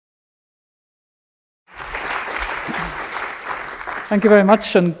Thank you very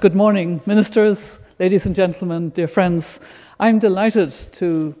much, and good morning, ministers, ladies and gentlemen, dear friends. I'm delighted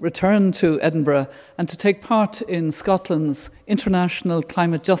to return to Edinburgh and to take part in Scotland's International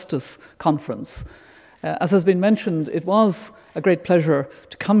Climate Justice Conference. As has been mentioned, it was a great pleasure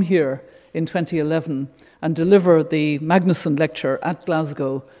to come here in 2011 and deliver the Magnuson Lecture at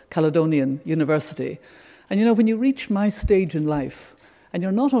Glasgow Caledonian University. And you know, when you reach my stage in life, and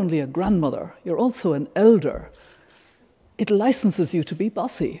you're not only a grandmother, you're also an elder, it licenses you to be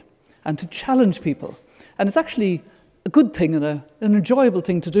bossy and to challenge people. And it's actually a good thing and an enjoyable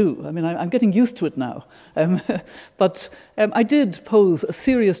thing to do. I mean, I'm getting used to it now. But I did pose a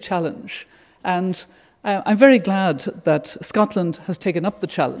serious challenge, and I'm very glad that Scotland has taken up the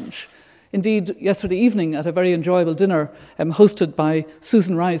challenge. Indeed, yesterday evening at a very enjoyable dinner hosted by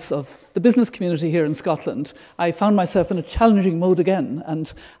Susan Rice of the business community here in Scotland, I found myself in a challenging mode again, and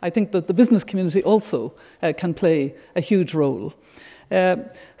I think that the business community also can play a huge role.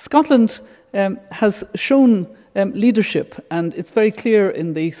 Scotland has shown leadership, and it's very clear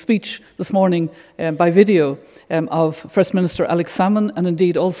in the speech this morning by video of First Minister Alex Salmond, and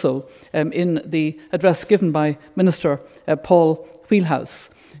indeed also in the address given by Minister Paul Wheelhouse.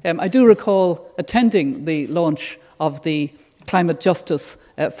 I do recall attending the launch of the Climate Justice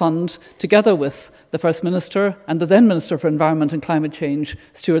Fund together with the First Minister and the then Minister for Environment and Climate Change,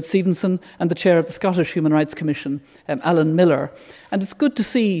 Stuart Stevenson, and the Chair of the Scottish Human Rights Commission, Alan Miller. And it's good to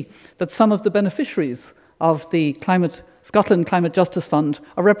see that some of the beneficiaries of the Scotland Climate Justice Fund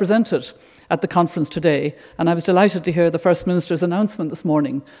are represented at the conference today, and I was delighted to hear the First Minister's announcement this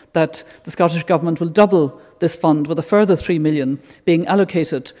morning that the Scottish Government will double this fund with a further 3 million being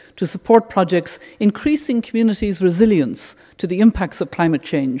allocated to support projects increasing communities' resilience to the impacts of climate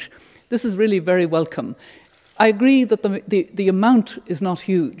change. This is really very welcome. I agree that the amount is not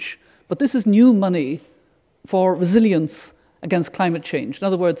huge, but this is new money for resilience against climate change. In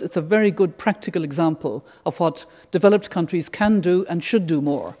other words, it's a very good practical example of what developed countries can do and should do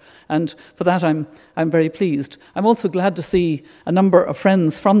more. And for that, I'm very pleased. I'm also glad to see a number of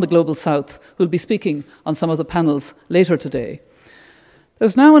friends from the Global South who will be speaking on some of the panels later today.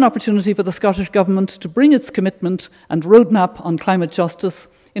 There's now an opportunity for the Scottish Government to bring its commitment and roadmap on climate justice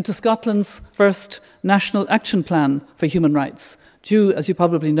into Scotland's first National Action Plan for Human Rights, due, as you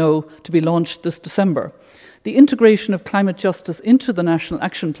probably know, to be launched this December. The integration of climate justice into the National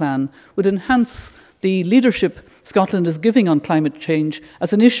Action Plan would enhance the leadership Scotland is giving on climate change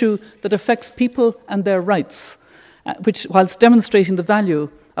as an issue that affects people and their rights, whilst demonstrating the value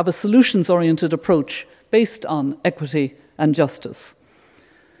of a solutions-oriented approach based on equity and justice.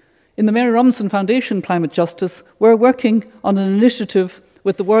 In the Mary Robinson Foundation Climate Justice, we're working on an initiative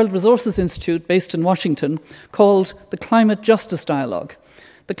with the World Resources Institute based in Washington called the Climate Justice Dialogue.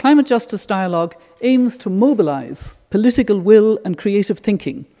 The Climate Justice Dialogue aims to mobilise political will and creative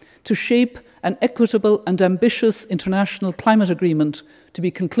thinking to shape an equitable and ambitious international climate agreement to be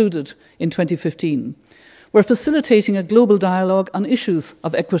concluded in 2015. We're facilitating a global dialogue on issues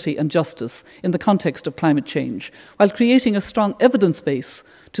of equity and justice in the context of climate change, while creating a strong evidence base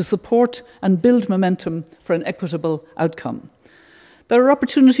to support and build momentum for an equitable outcome. There are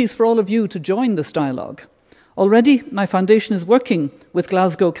opportunities for all of you to join this dialogue. Already, my foundation is working with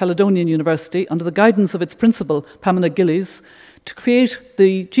Glasgow Caledonian University under the guidance of its principal, Pamela Gillies, to create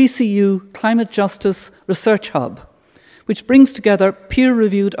the GCU Climate Justice Research Hub, which brings together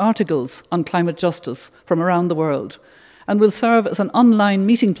peer-reviewed articles on climate justice from around the world and will serve as an online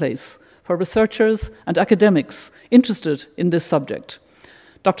meeting place for researchers and academics interested in this subject.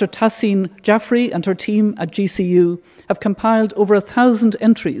 Dr. Tahseen Jaffrey and her team at GCU have compiled over 1,000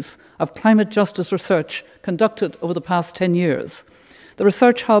 entries of climate justice research conducted over the past 10 years. The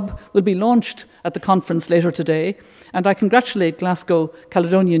Research Hub will be launched at the conference later today, and I congratulate Glasgow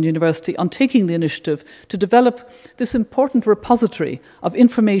Caledonian University on taking the initiative to develop this important repository of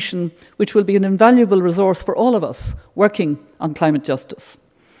information which will be an invaluable resource for all of us working on climate justice.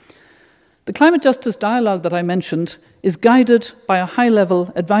 The Climate Justice Dialogue that I mentioned is guided by a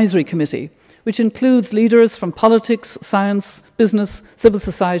high-level advisory committee, which includes leaders from politics, science, business, civil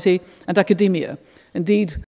society, and academia. Indeed,